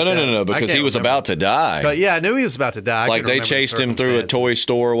something like that. No, because he was about to die. But yeah, I knew he was about to die. Like they chased him through a toy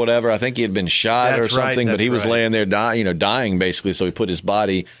store or whatever. I think he had been shot or something, but he was laying there dying basically. So he put his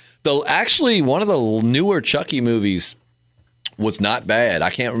body. Though actually, one of the newer Chucky movies was not bad. I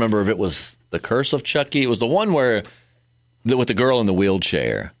can't remember if it was The Curse of Chucky. It was the one where with the girl in the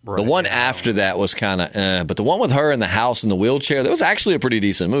wheelchair. Right. The one after that was kind of, but the one with her in the house in the wheelchair, that was actually a pretty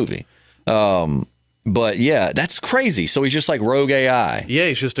decent movie. But yeah, that's crazy. So he's just like rogue AI. Yeah,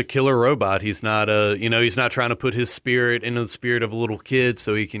 he's just a killer robot. He's not he's not trying to put his spirit into the spirit of a little kid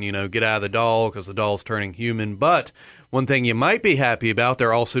so he can, get out of the doll because the doll's turning human. But one thing you might be happy about,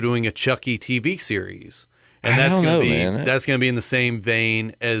 they're also doing a Chucky TV series. And that's going to be in the same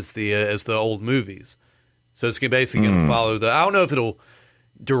vein as the old movies. So it's basically going to follow I don't know if it'll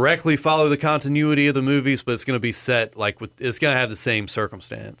directly follow the continuity of the movies, but it's going to be set it's going to have the same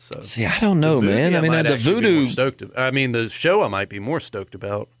circumstance. So see, I don't know, man. I mean, the voodoo. The show I might be more stoked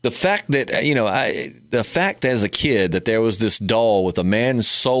about. The fact that the fact as a kid that there was this doll with a man's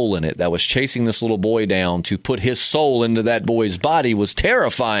soul in it that was chasing this little boy down to put his soul into that boy's body was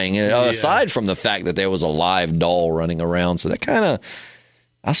terrifying. Aside from the fact that there was a live doll running around, so that kind of,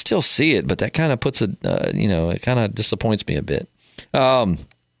 I still see it, but that kind of puts it kind of disappoints me a bit.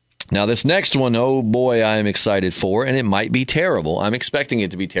 Now, this next one, oh boy, I am excited for, and it might be terrible. I'm expecting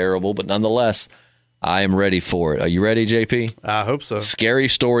it to be terrible, but nonetheless, I am ready for it. Are you ready, JP? I hope so. Scary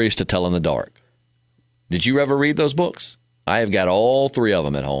Stories to Tell in the Dark. Did you ever read those books? I have got all 3 of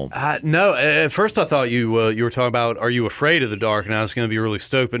them at home. No, at first I thought you were talking about Are You Afraid of the Dark, and I was going to be really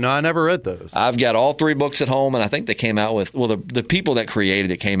stoked, but no, I never read those. I've got all 3 books at home, and I think they came out with, the people that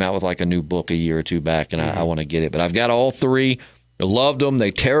created it came out with like a new book a year or 2 back, and I want to get it. But I've got all 3. I loved them.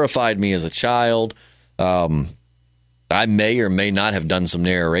 They terrified me as a child. I may or may not have done some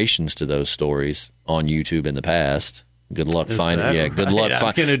narrations to those stories on YouTube in the past. Good luck finding it. Yeah, good luck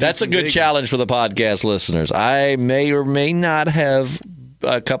finding. That's a good challenge for the podcast listeners. I may or may not have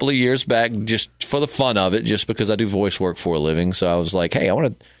a couple of years back just for the fun of it, just because I do voice work for a living. So I was like, hey, I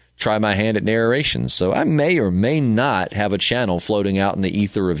want to try my hand at narrations. So I may or may not have a channel floating out in the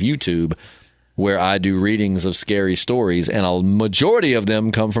ether of YouTube where I do readings of scary stories, and a majority of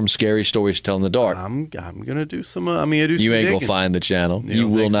them come from Scary Stories to Tell in the Dark. I'm gonna do some. You ain't gonna find the channel. You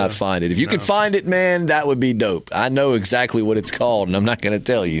will not find it. If you can find it, man, that would be dope. I know exactly what it's called, and I'm not gonna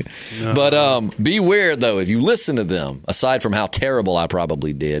tell you. No. But beware though, if you listen to them. Aside from how terrible I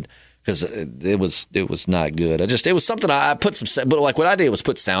probably did, because it was not good. It was something I put some, but like what I did was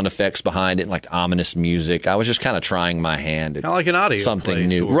put sound effects behind it, and like ominous music. I was just kind of trying my hand at like an audio something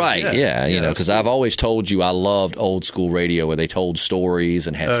new, right? Yeah, because I've always told you I loved old school radio where they told stories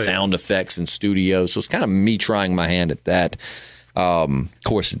and had sound effects in studios. So it's kind of me trying my hand at that. Of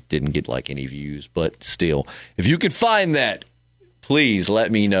course, it didn't get like any views, but still, if you can find that, please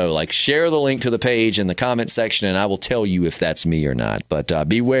let me know. Like, share the link to the page in the comment section, and I will tell you if that's me or not. But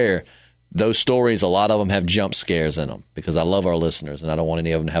beware, those stories, a lot of them have jump scares in them because I love our listeners and I don't want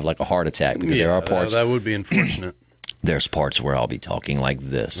any of them to have like a heart attack because there are parts. That would be unfortunate. There's parts where I'll be talking like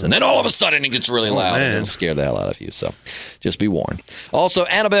this, and then all of a sudden it gets really loud and it'll scare the hell out of you. So just be warned. Also,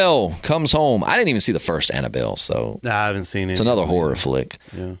 Annabelle Comes Home. I didn't even see the first Annabelle, so I haven't seen it. It's another horror flick.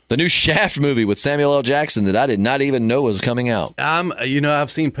 Yeah. The new Shaft movie with Samuel L. Jackson that I did not even know was coming out.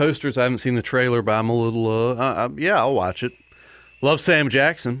 I've seen posters. I haven't seen the trailer, but I'm a little, I'll watch it. Love Sam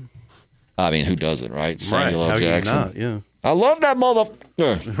Jackson. I mean, who doesn't, right? Samuel L. How Jackson. Not? Yeah. I love that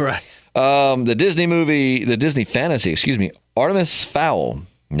motherfucker. Right. The Disney movie, the Disney fantasy, Artemis Fowl.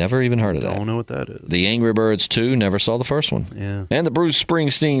 Never even heard of that. I don't know what that is. The Angry Birds 2, never saw the first one. Yeah. And the Bruce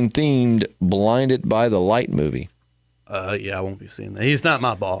Springsteen-themed Blinded by the Light movie. I won't be seeing that. He's not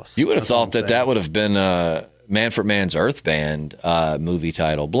my boss. You would have thought that would have been Manfred Mann's Earth Band movie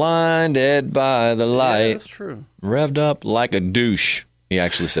title. Blinded by the Light. Yeah, that's true. Revved up like a douche. He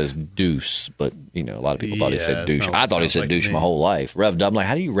actually says deuce, but, a lot of people thought he said douche. I thought he said douche my whole life. Revved up. I'm like,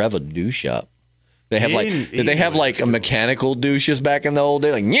 how do you rev a douche up? They have did they have like a mechanical douches back in the old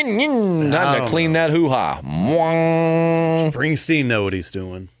day? Like, yin, yin, time to clean that hoo-ha. Springsteen know what he's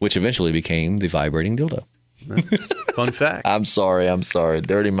doing. Which eventually became the vibrating dildo. Fun fact. I'm sorry.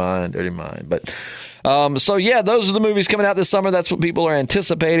 Dirty mind. But, those are the movies coming out this summer. That's what people are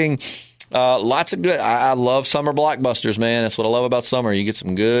anticipating. Lots of good. I love summer blockbusters, man. That's what I love about summer. You get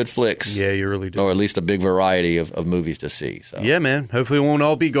some good flicks. Yeah, you really do. Or at least a big variety of movies to see. So. Yeah, man. Hopefully it won't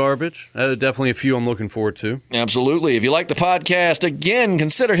all be garbage. Definitely a few I'm looking forward to. Absolutely. If you like the podcast, again,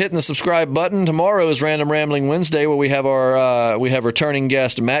 consider hitting the subscribe button. Tomorrow is Random Rambling Wednesday, where we have our returning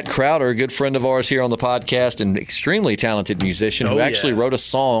guest, Matt Crowder, a good friend of ours here on the podcast and extremely talented musician who actually wrote a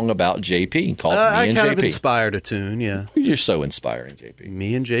song about JP called Me and JP. I kind of inspired a tune, yeah. You're so inspiring, JP.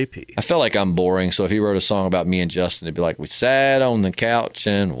 Me and JP. I felt like I'm boring, so if he wrote a song about me and Justin, it'd be like, we sat on the couch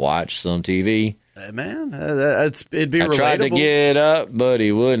and watched some TV. Man, it'd be relatable. I tried to get up, but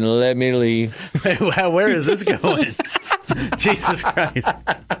he wouldn't let me leave. Where is this going? Jesus Christ.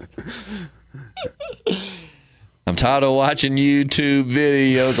 I'm tired of watching YouTube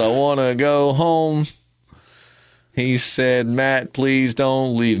videos. I want to go home. He said, Matt, please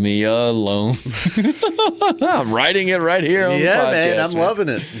don't leave me alone. I'm writing it right here on the podcast. Yeah, man, I'm loving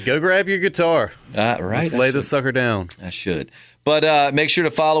it. Go grab your guitar. Right. Let's lay this sucker down. I should. But make sure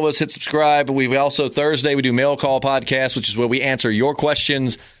to follow us, hit subscribe. We've also, Thursday, we do Mail Call Podcast, which is where we answer your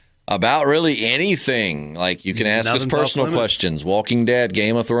questions about really anything. Like, you can ask us personal questions, Walking Dead,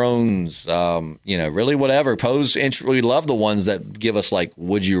 Game of Thrones, really whatever. We love the ones that give us like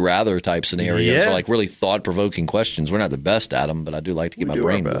would you rather type scenarios, or like really thought-provoking questions. We're not the best at them, but I do like to get my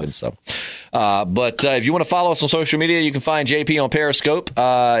brain moving. So, but if you want to follow us on social media, you can find JP on Periscope.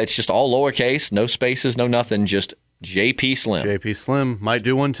 It's just all lowercase, no spaces, no nothing, just Jpslim. Jpslim. Might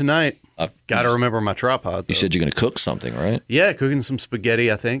do one tonight. Got to remember my tripod, though. You said you're going to cook something, right? Yeah, cooking some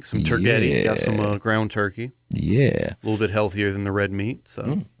spaghetti, I think. Some turgetti. Yeah. Got some ground turkey. Yeah. A little bit healthier than the red meat.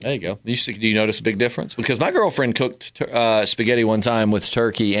 So there you go. Do you notice a big difference? Because my girlfriend cooked spaghetti one time with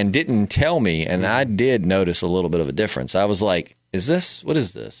turkey and didn't tell me, and I did notice a little bit of a difference. I was like, what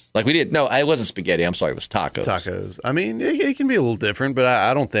is this? Like, it wasn't spaghetti. I'm sorry, it was tacos. Tacos. I mean, it can be a little different, but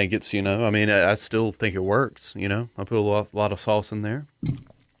I don't think it's, I still think it works, I put a lot of sauce in there.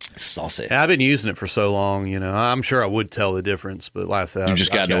 Saucy. I've been using it for so long, I'm sure I would tell the difference, but like I said, you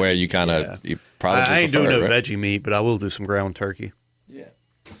just got to where you kind of, you probably I ain't doing no right? veggie meat, but I will do some ground turkey. Yeah.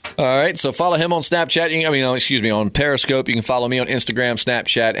 All right, so follow him on Snapchat. On Periscope. You can follow me on Instagram,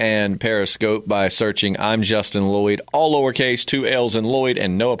 Snapchat, and Periscope by searching I'm Justin Lloyd, all lowercase, 2 L's in Lloyd,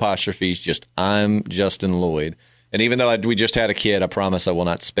 and no apostrophes, just I'm Justin Lloyd. And even though we just had a kid, I promise I will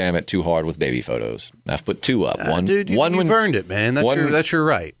not spam it too hard with baby photos. I've put 2 up. You've earned it, man. That's your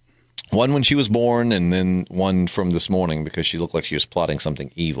right. One when she was born, and then one from this morning because she looked like she was plotting something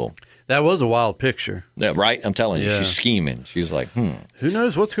evil. That was a wild picture. Yeah, right? I'm telling you. She's scheming. She's like, Who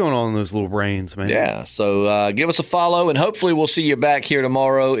knows what's going on in those little brains, man? Yeah. So give us a follow, and hopefully we'll see you back here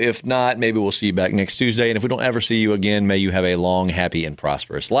tomorrow. If not, maybe we'll see you back next Tuesday. And if we don't ever see you again, may you have a long, happy, and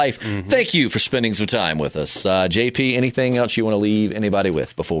prosperous life. Mm-hmm. Thank you for spending some time with us. JP, anything else you want to leave anybody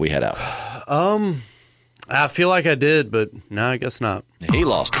with before we head out? I feel like I did, but no, I guess not. He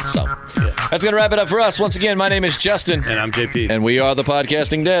lost it, so. Yeah. That's going to wrap it up for us. Once again, my name is Justin. And I'm JP. And we are the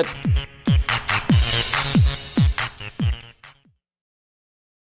Podcasting Dead.